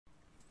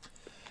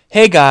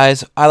Hey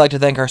guys, I'd like to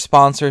thank our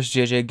sponsors,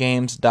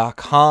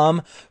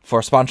 JJGames.com, for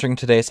sponsoring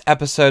today's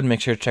episode.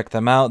 Make sure to check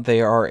them out. They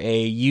are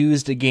a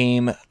used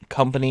game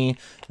company.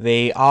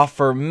 They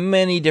offer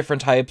many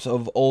different types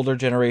of older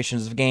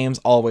generations of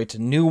games, all the way to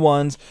new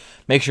ones.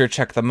 Make sure to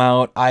check them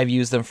out. I've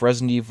used them for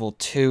Resident Evil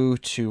 2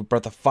 to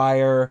Breath of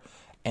Fire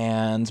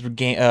and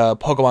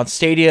Pokemon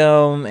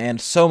Stadium and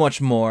so much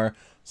more.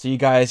 So you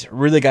guys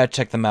really got to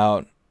check them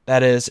out.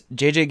 That is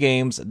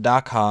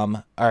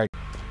JJGames.com. Alright.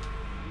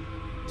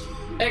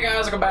 Hey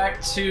guys, welcome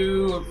back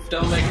to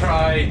Devil May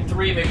Cry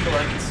 3. Make sure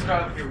like and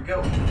subscribe. Here we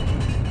go.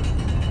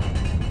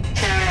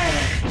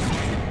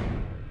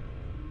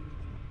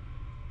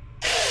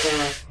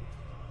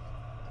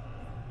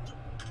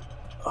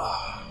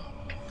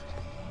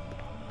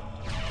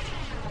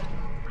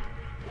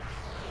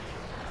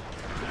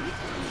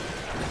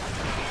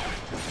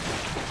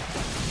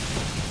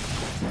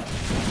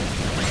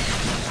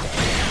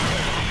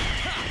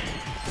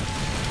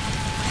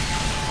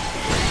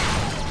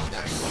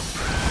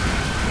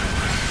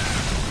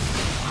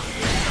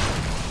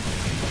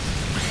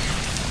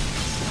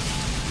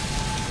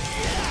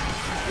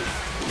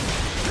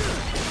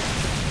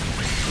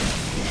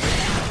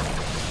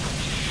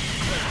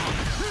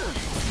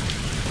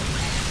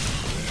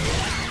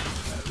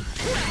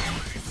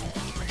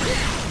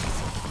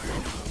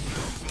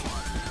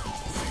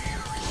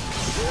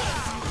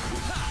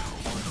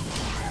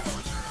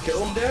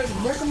 Kill him dead,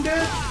 make him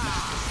dead.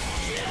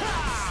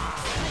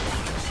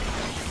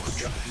 Good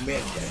job,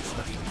 man, dead.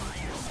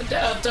 I did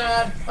it,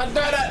 Dad! I did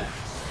it!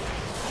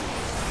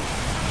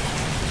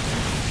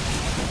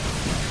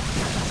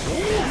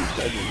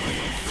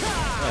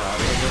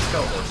 Let's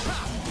go, this.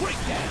 Break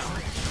down.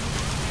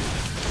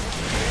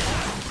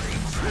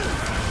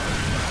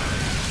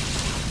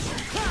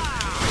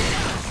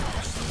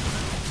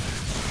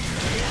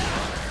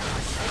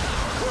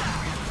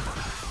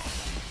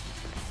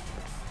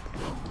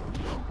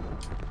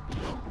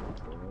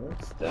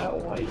 What's that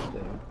white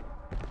thing?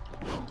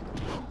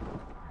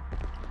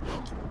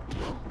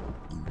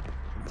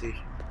 See, you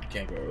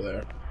can't go over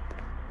there.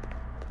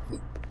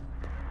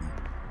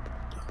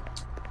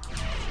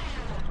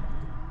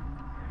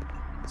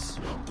 This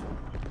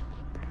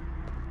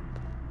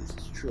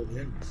is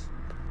trillions.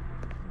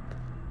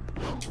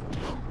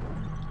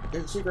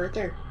 There's a secret right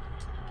there.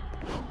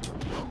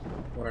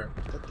 Where?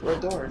 That's the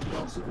right door. It's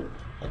not a secret.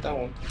 Not that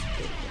one.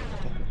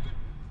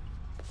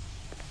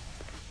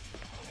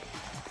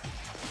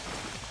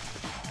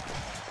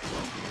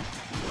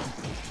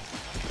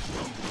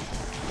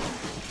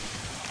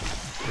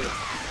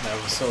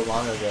 That was so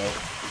long ago.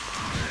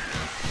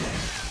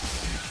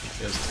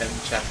 It was 10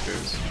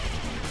 chapters.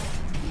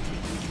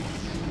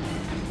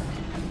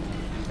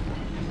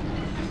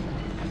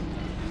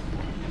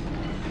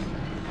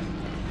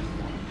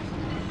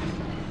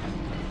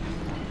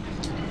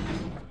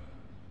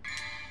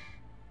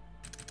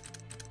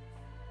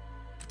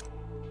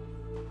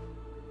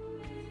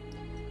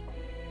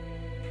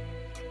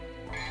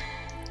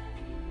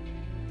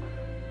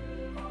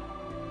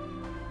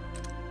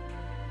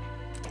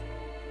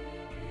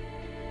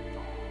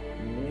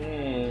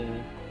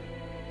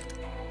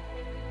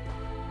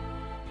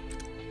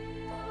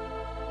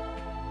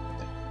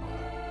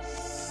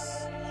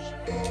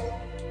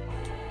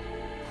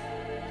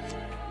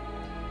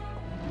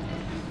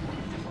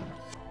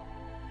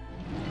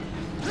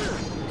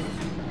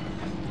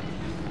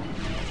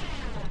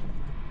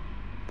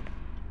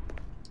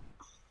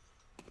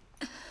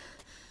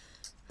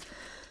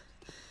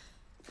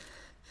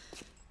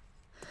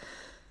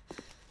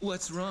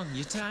 What's wrong?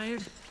 You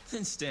tired?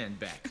 Then stand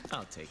back.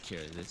 I'll take care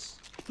of this.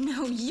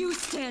 No, you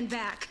stand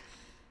back.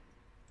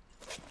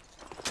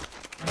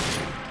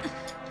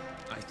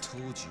 I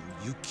told you,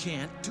 you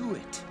can't do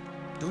it.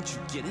 Don't you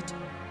get it?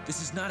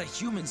 This is not a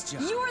human's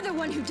job. You're the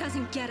one who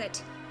doesn't get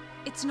it.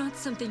 It's not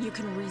something you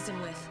can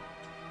reason with.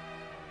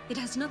 It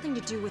has nothing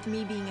to do with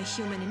me being a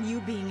human and you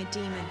being a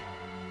demon.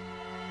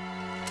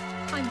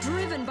 I'm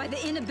driven by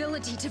the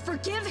inability to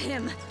forgive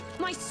him.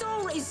 My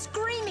soul is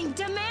screaming,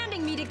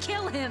 demanding me to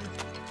kill him.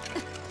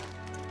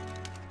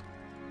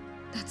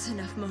 That's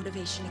enough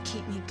motivation to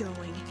keep me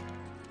going.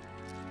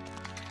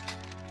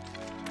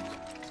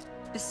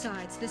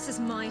 Besides, this is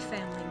my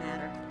family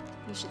matter.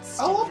 You should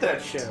stick I love with that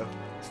it. show.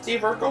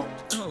 Steve Urkel.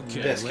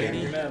 Okay, Best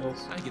lady. Candy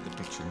Medals. I get the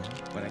picture now,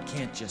 but I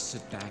can't just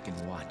sit back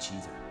and watch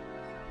either.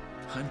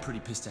 I'm pretty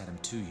pissed at him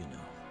too, you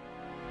know.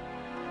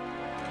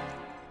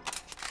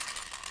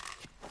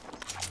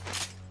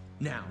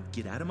 Now,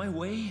 get out of my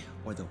way,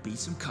 or there'll be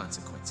some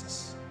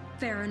consequences.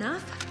 Fair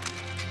enough.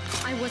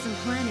 I wasn't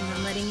planning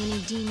on letting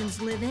any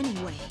demons live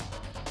anyway.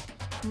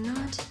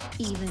 Not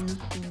even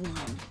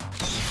one.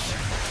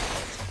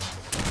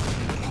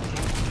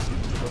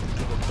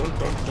 Dun,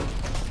 dun, dun.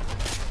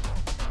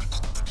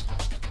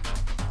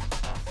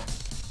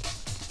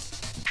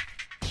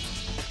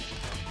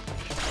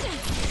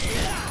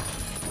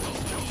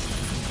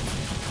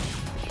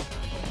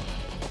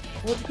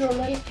 Where'd you go,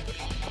 Letty?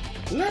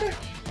 Letty!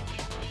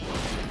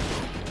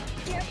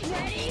 Get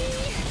ready!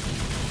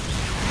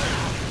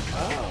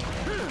 Oh.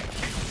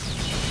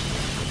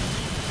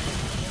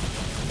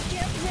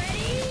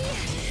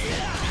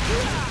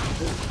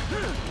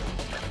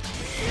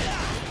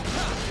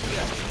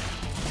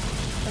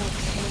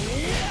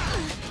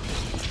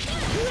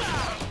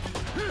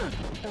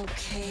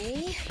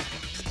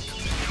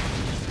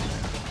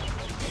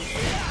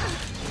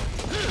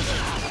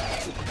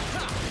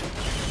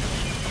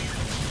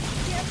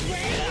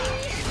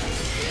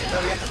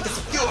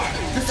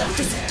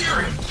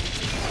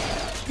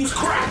 He's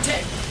cracked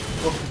it!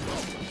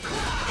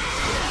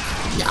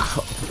 Yeah.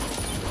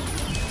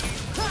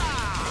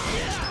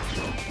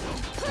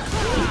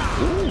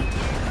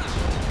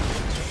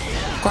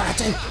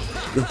 Cracked it!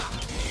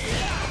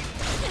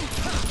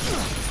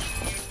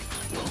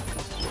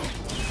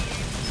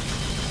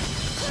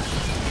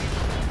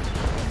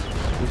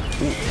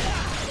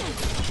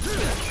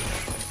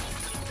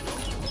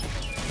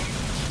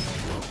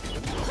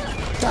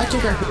 Die,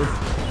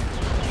 Tigger!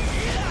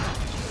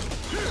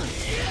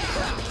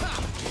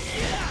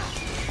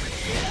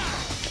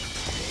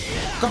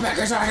 Come back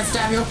here so I can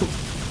stab you!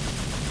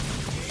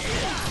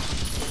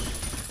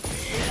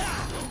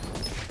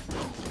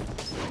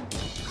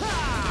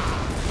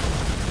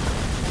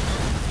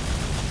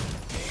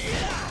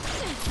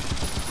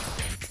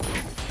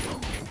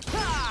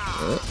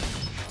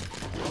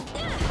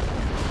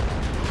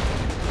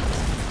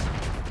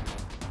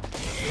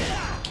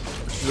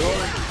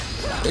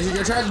 This is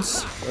your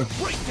chance!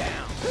 Break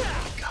down!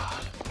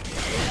 God.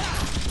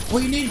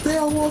 We need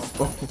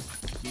Beowulf! Oh.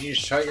 You need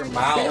to shut your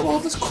mouth.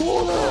 Beowulf is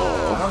cool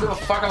though! I don't give a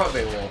fuck about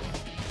Beowulf.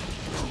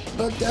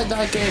 The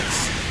dead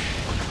kicks!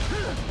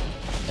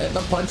 And the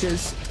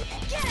punches.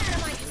 Get out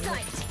of my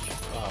sight!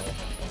 Oh.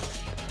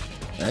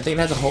 And I think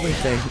it has a homing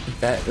thing.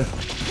 That.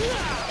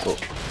 Oh.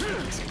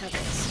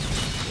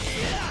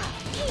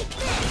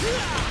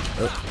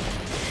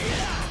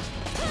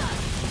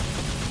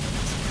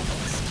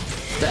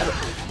 Stab it.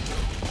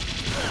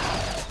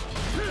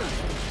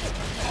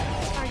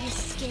 Are you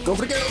scared? Go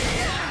for the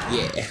kill!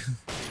 Yeah.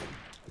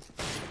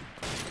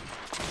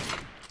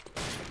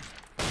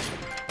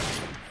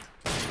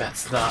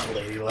 That's not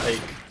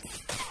ladylike.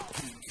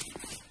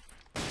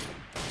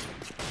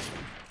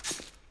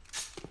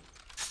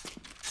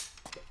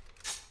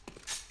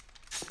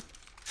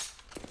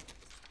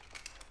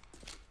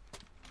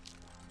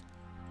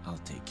 I'll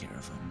take care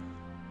of him.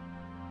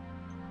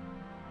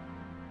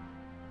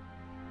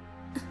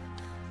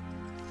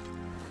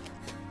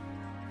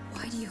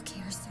 Why do you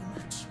care so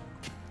much?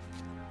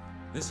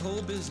 This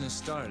whole business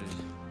started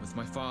with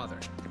my father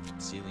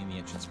sealing the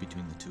entrance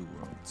between the two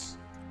worlds.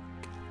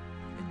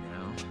 And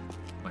now,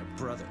 my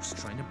brother's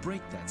trying to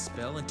break that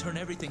spell and turn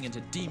everything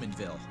into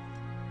Demonville.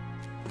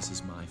 This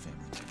is my family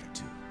matter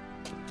too.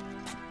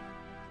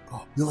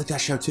 Oh, you like that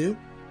show too?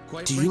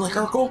 Quite Do you like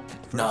frankly, Urkel?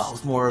 at No, first, it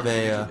was more of I a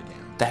didn't give a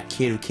damn. that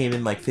kid who came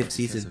in like 5th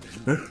season.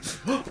 I know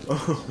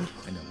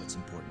what's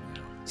important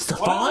now.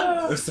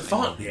 Stefan? Or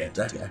Stefan? Yeah,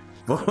 that guy.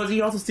 Was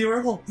he also Steve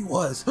Urkel? He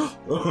was.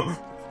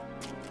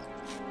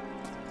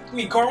 You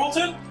mean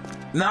Carlton?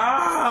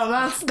 No,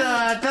 that's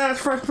not. That's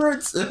Fresh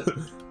Prince. It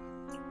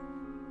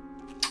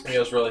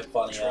was really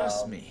funny.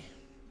 Trust me,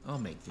 I'll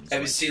make things.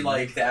 Have you right seen for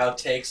like the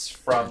outtakes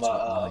from That's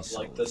what my soul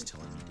like is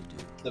telling me to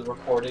do. the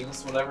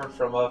recordings, whatever,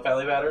 from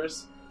Family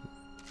Matters?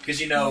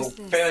 Because you know, Who's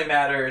this? Family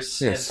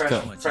Matters Yes, and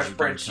film. Fresh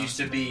Prince used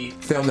to be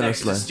Film the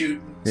next to next Yeah.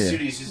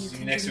 studios used to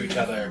be next to each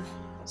other.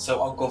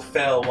 So Uncle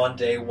Phil one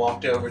day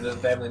walked over to the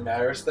Family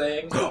Matters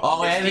thing.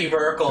 Oh, and and Steve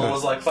Urkel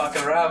was like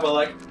fucking around, but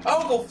like,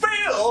 Uncle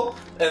Phil!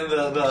 And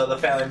the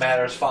Family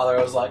Matters father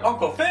was like,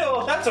 Uncle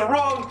Phil, that's a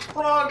wrong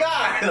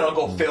guy! And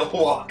Uncle Phil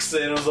walks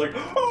in and was like,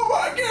 oh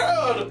my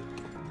god!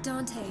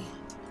 Dante.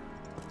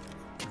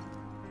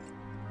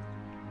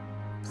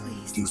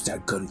 Please, use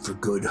that gun for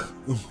good.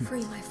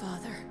 free my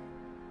father.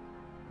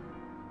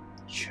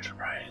 Shoot him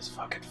right in his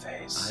fucking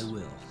face. I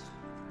will,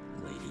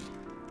 lady.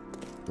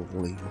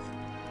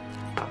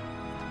 I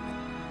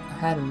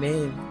had a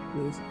name. It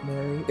was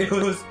Mary. It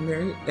was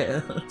Mary.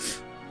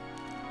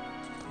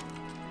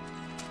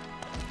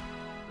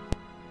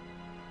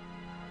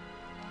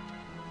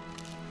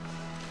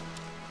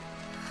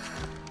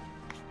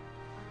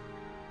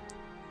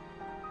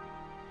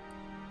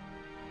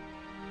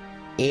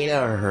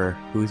 Ada or her?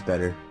 Who's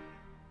better?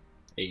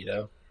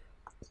 Ada.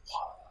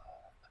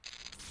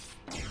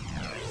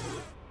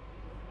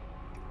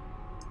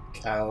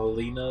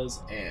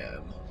 Catalina's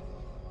Anne.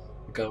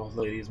 The goth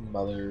lady's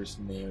mother's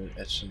name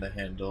etched in the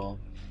handle.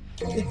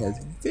 It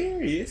has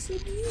various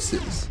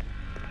uses.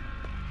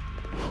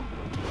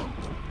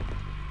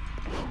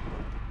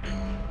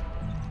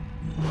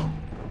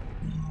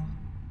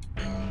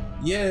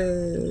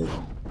 Yeah.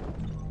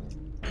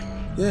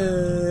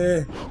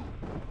 Yeah.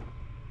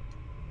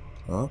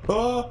 Huh?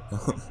 Oh.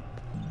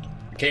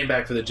 I came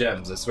back for the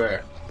gems, I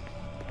swear.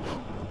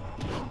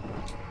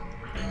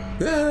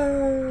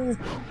 Yeah.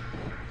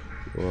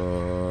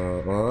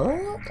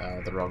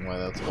 What? The wrong way,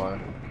 that's why.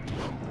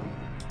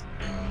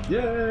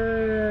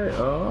 Yeah.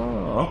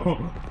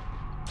 Oh.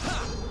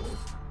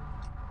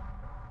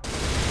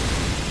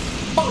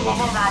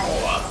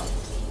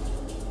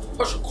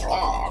 Push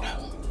Claude.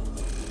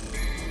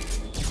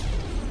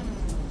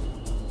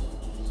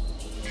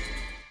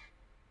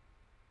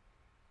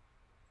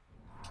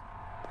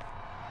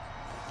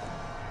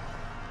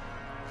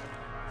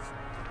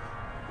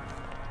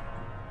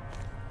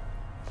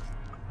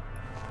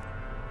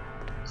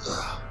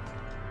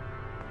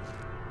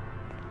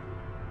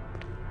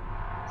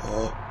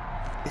 Oh.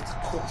 It's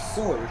a cool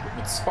sword.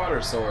 It's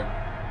Sparta sword.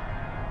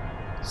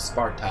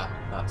 Sparta,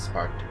 not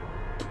Sparta.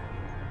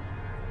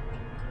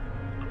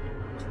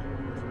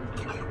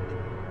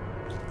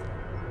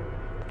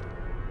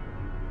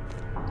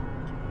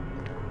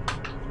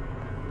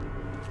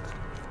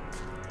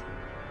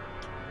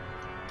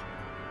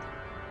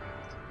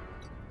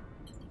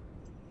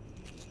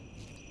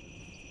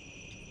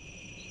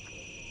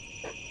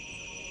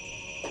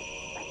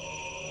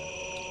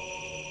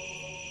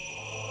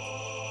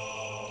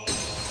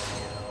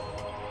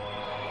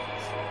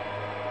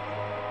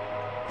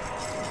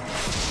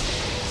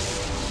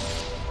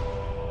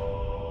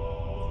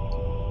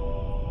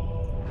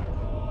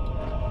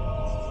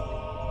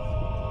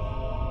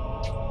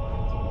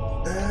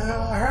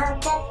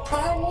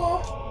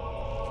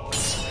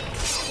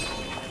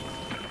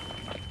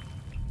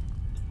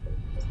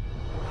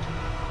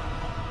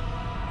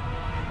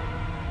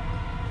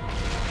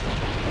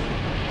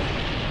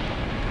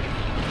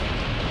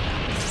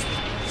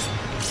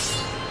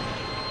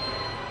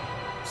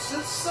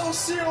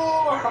 Excelsior!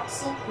 I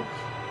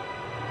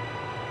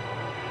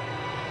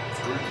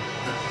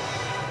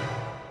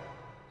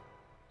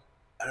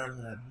don't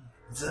know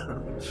what that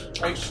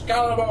means.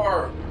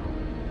 Excalibur!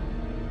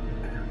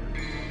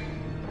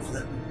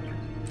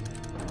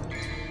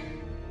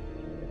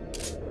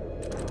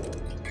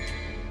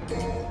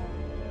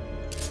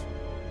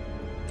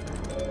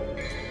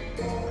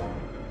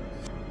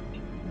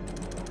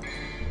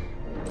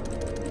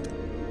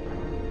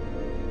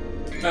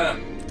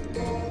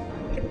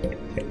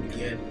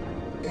 Again.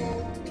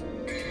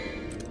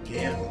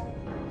 Again.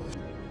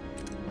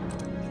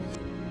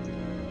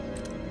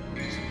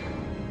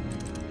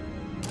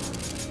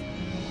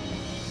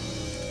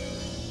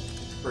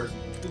 First,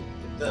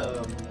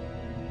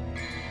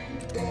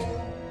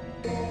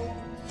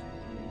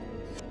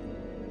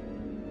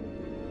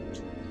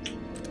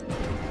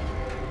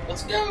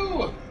 Let's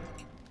go!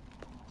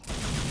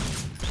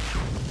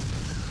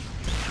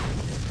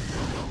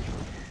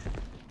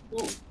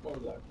 Ooh, what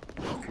was that?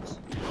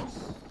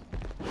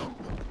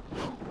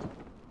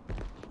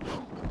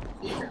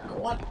 Figure out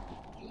what?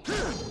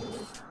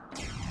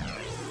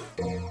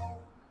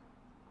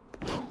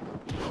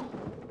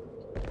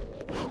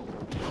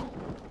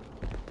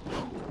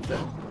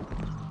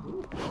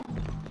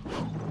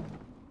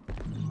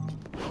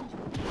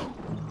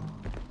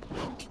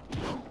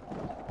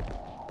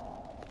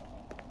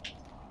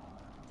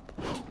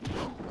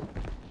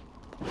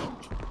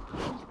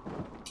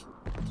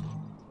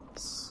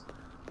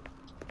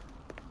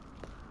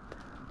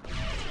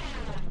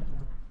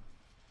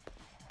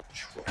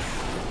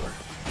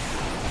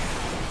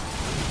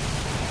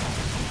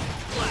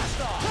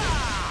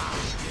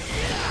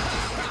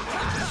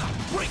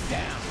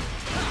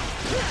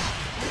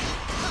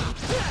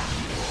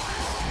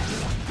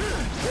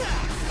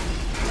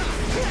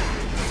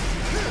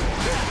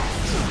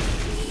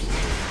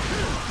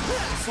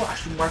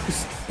 Flash,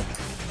 Marcus.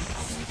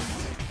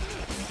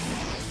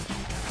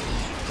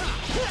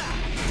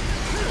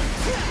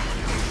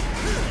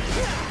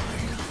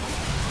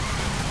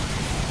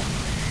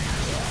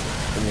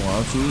 Why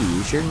don't you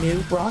use your new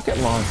rocket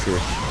launcher?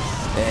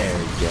 There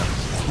you go.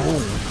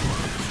 Oh.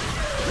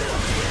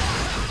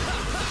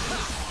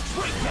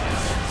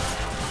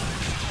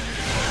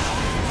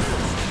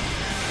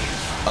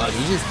 Oh,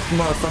 you just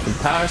motherfucking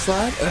power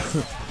slide?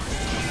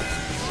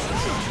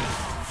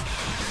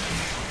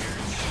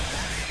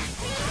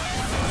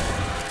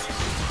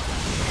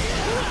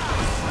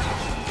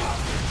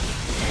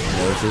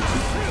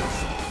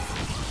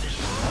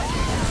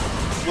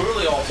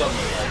 Literally all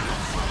something like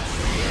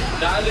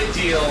not a big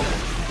deal. I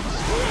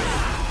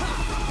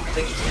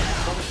think it's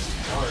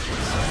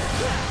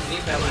any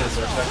family is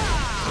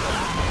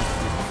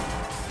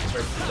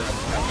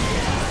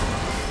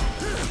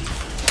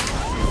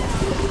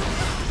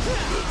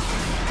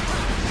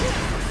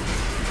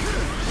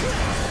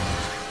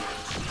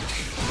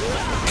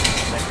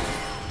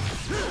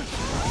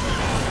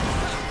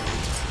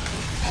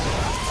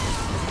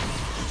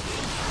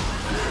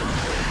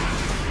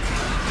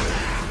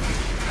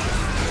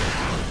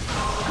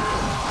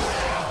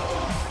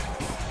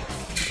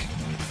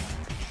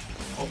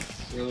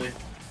Really?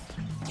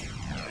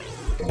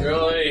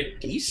 Really?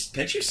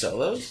 Can't you sell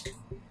those?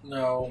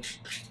 No.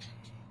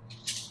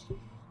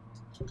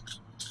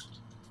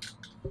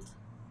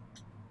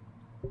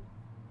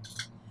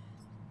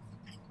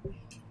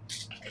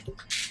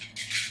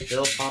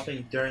 Bill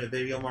popping during the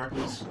video,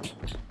 Marcus?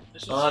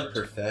 This is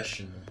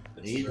Unprofessional.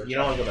 You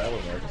don't want to go to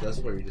Apple Marcus. That's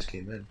where you just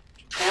came in.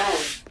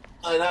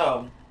 I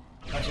know.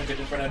 I took a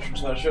different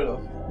entrance than I should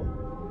have.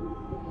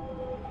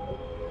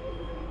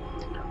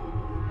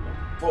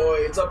 Boy,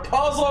 it's a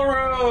puzzle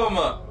room!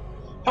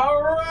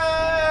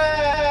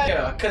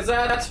 Hooray! Cause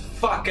that's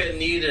fucking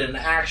needed an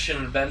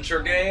action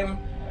adventure game.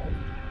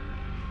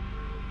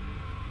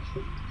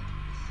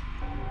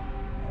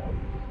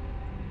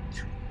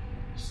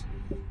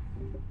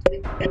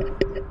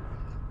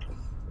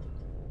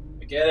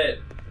 I get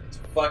it. It's a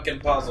fucking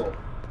puzzle.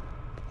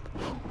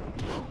 I'll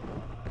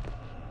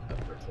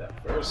break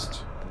that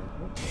first.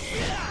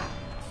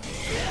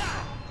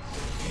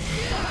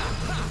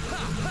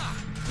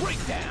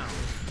 Breakdown!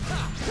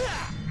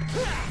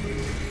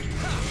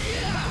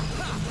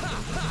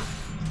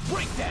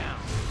 Breakdown!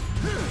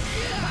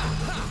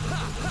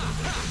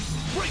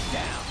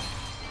 Breakdown!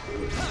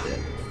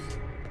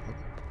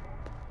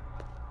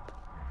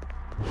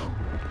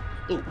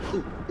 Ooh,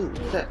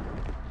 what's that?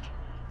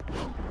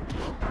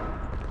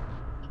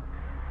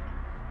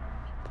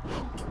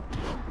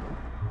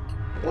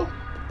 What?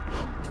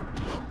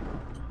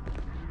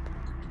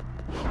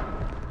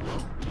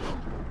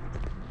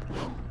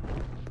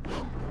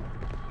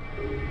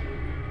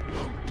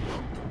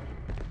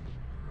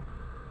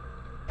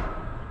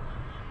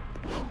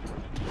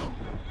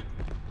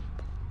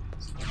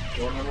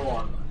 Door number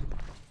one.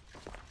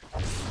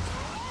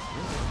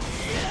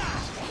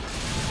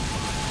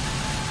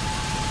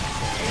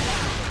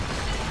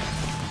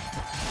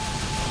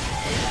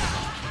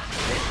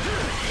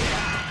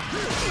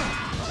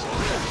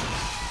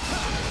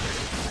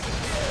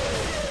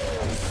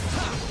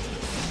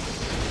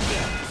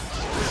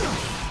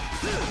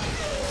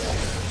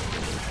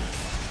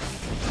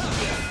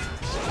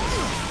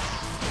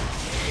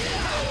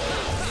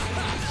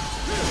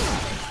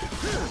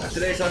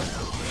 today, son.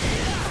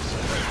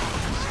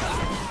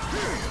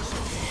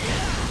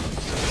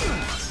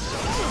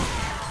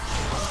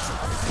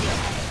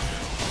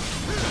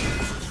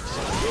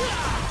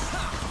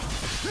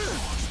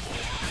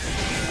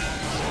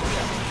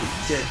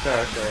 Shit,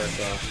 sorry.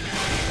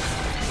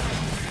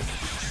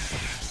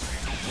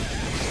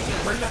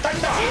 Bring the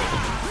thunder!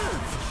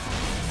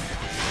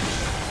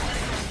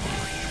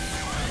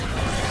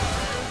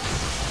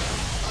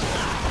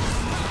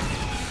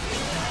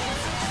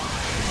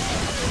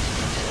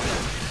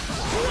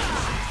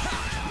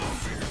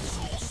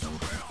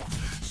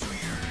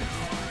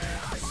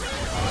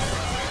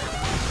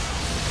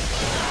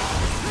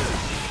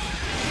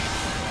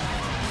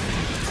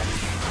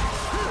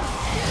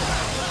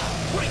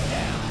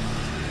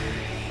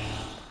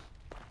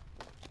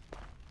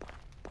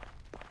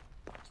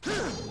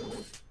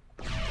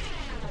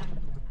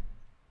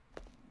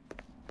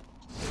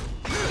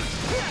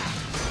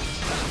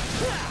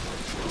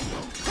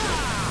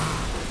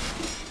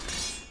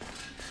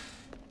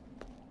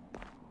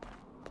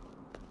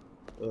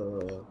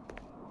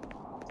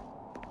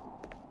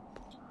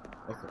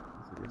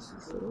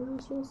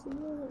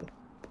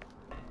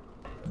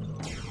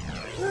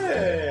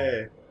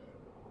 Hey!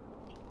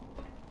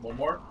 One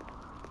more?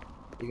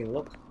 You can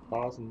look,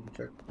 pause, and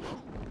check.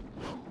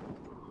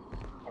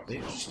 Or they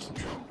just keep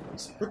trying.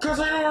 Because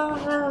I don't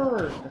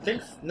remember! I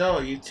think, no,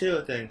 you two,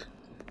 I think.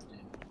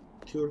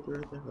 2 or 3, I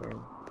think. I don't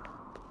know.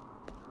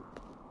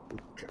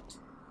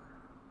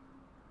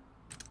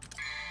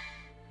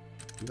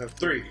 You have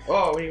 3.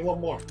 Oh, we need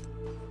 1 more.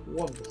 1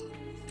 more.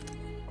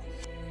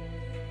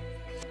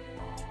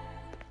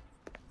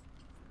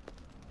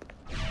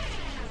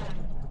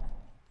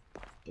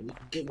 And we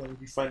can get one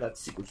if you find that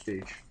secret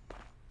stage.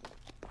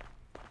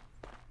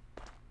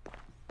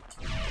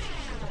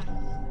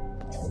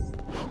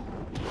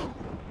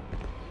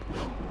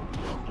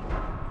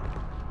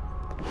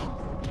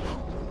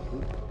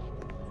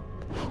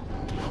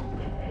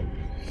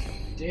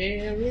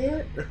 Damn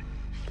it!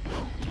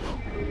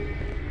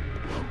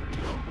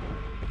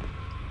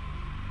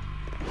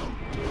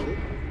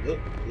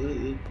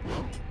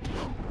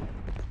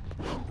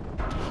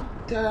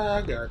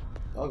 Oh god.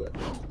 Oh god.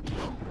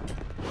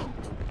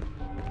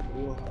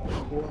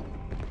 Whoa.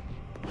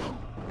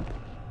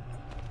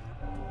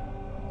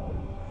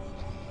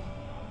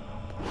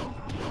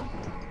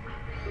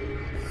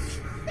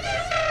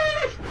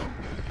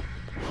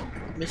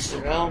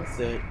 Mr.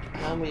 Elmfit,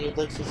 how many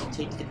licks does it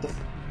take to get the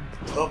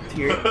up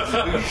here?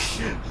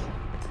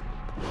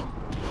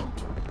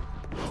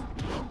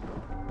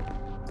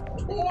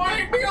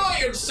 20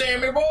 billion,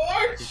 Sammy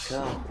boy! Good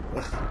job.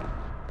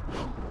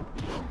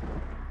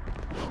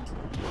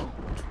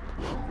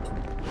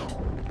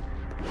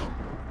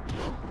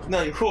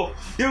 No, you fool!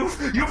 You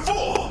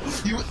fool!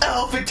 You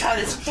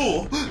elephantitis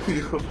fool!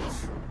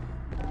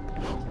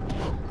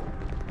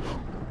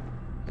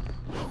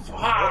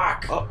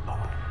 Fuck! Oh.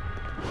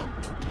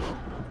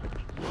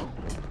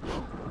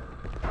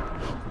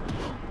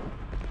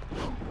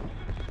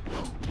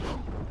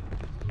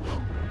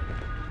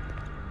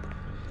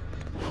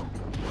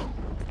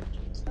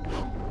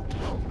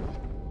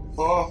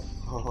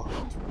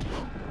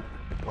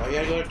 Why you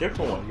gotta go a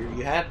different one?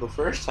 You had the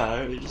first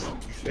time, you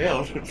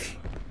failed.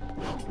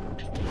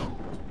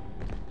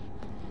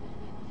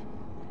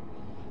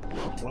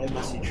 Why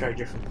must you try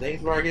different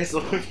things, Marcus?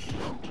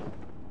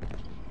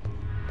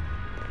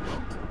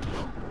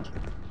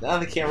 Now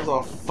the camera's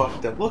all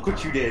fucked up. Look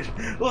what you did.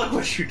 Look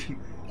what you did.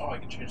 Oh, I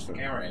can change the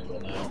camera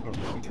angle now.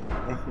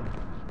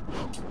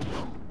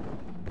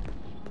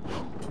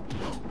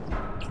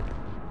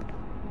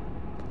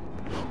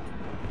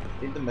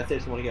 I think the method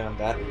is want to get on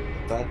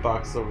that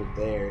box over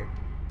there,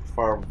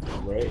 far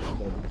right, and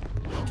then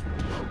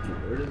get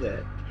rid of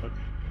that.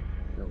 Okay.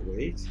 No,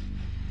 wait.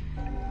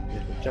 You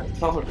have to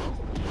jump over.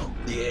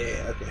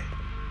 Yeah, okay.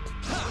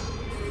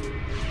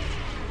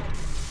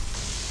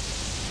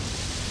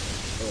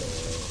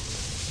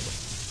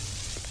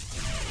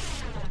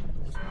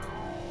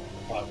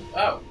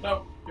 Oh,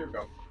 no, here we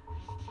go.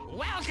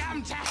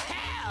 Welcome to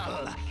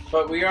hell!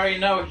 But we already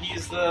know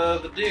he's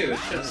the dude,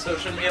 so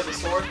shouldn't we have the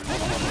sword?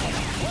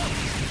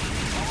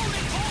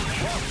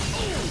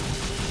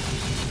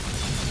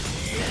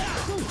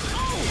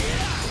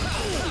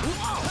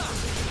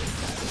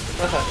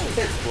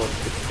 It's blood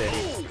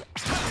steady.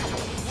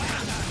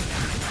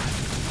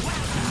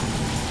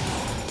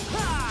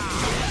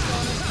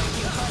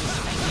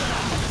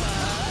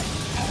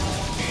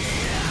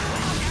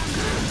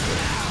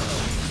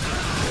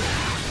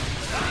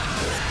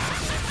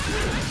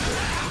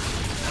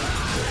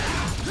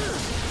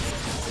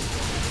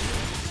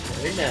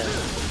 Very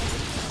nice.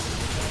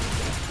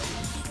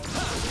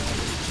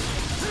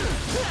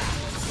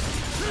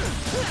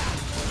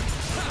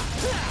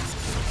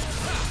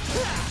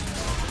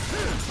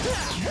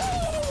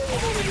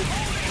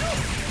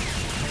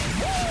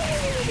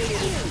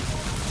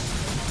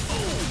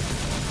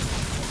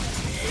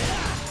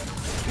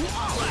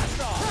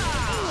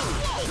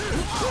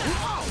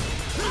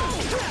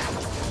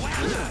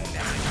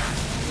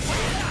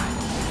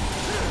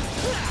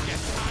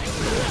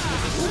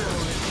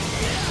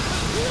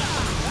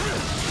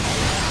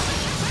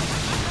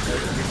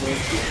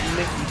 Mickey.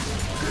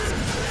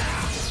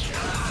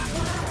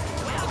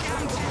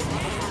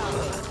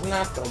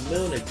 Not the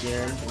moon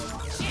again.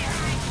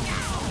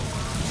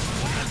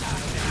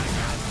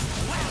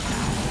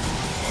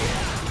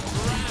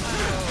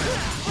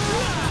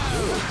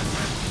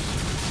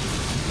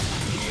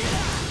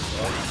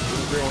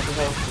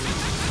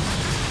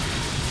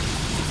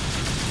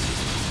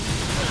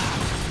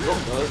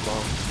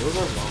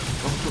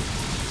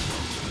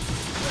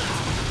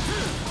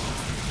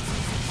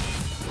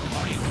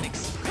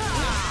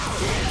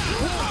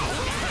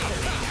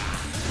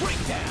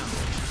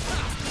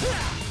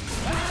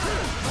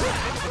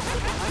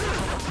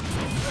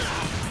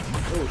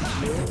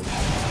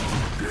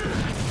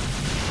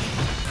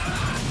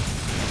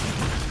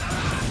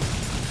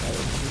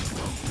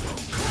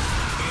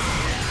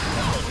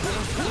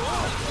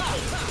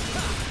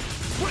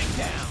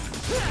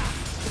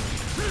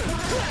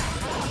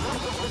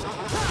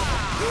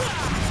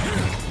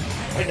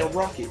 I know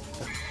Rocky.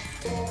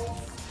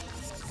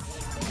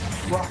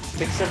 Rock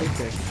fix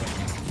everything.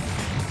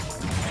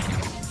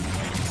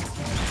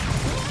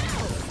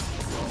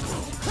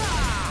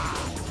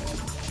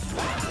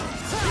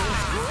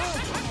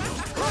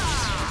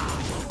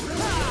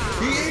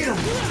 He ate him!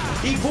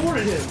 He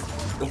boarded him!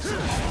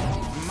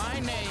 My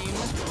name.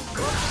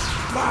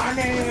 My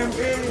name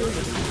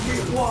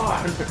is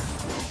One.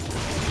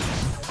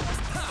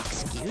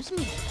 Excuse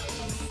me.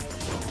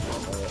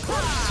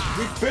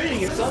 He's beating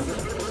him, son.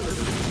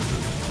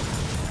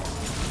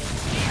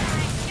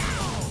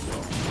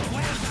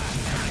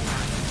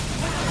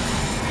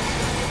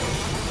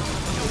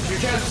 Your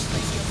chance.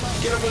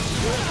 Get up with the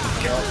sword.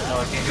 No,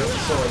 I can't get up with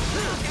the sword.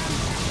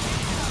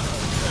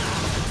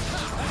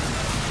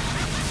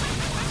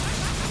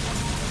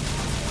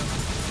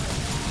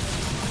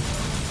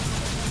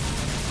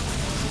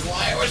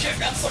 Why I wish I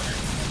got sword.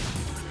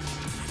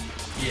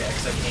 Yeah,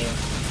 because I can't.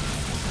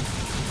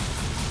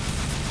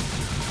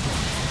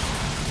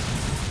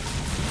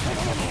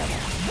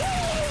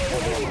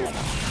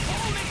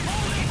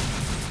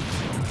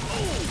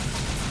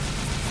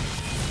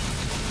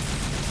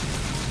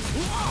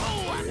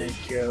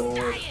 Thank you.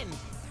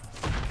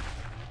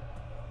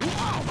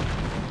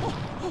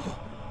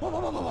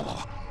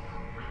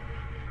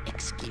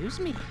 Excuse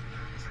me.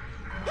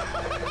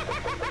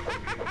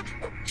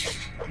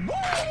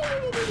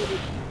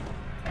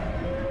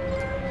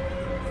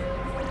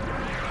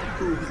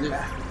 Who's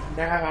laughing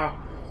now?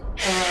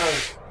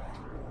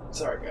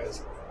 Sorry,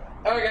 guys.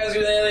 Alright, guys, if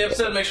you enjoyed the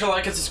episode, make sure to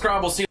like and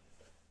subscribe. We'll see you.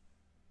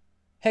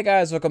 Hey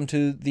guys, welcome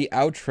to the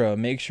outro.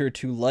 Make sure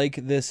to like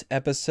this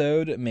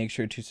episode, make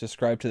sure to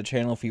subscribe to the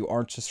channel if you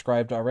aren't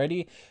subscribed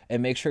already,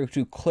 and make sure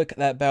to click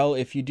that bell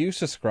if you do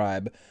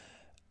subscribe.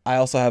 I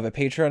also have a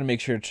Patreon,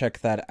 make sure to check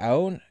that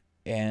out,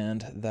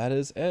 and that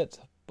is it.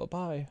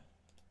 Bye-bye.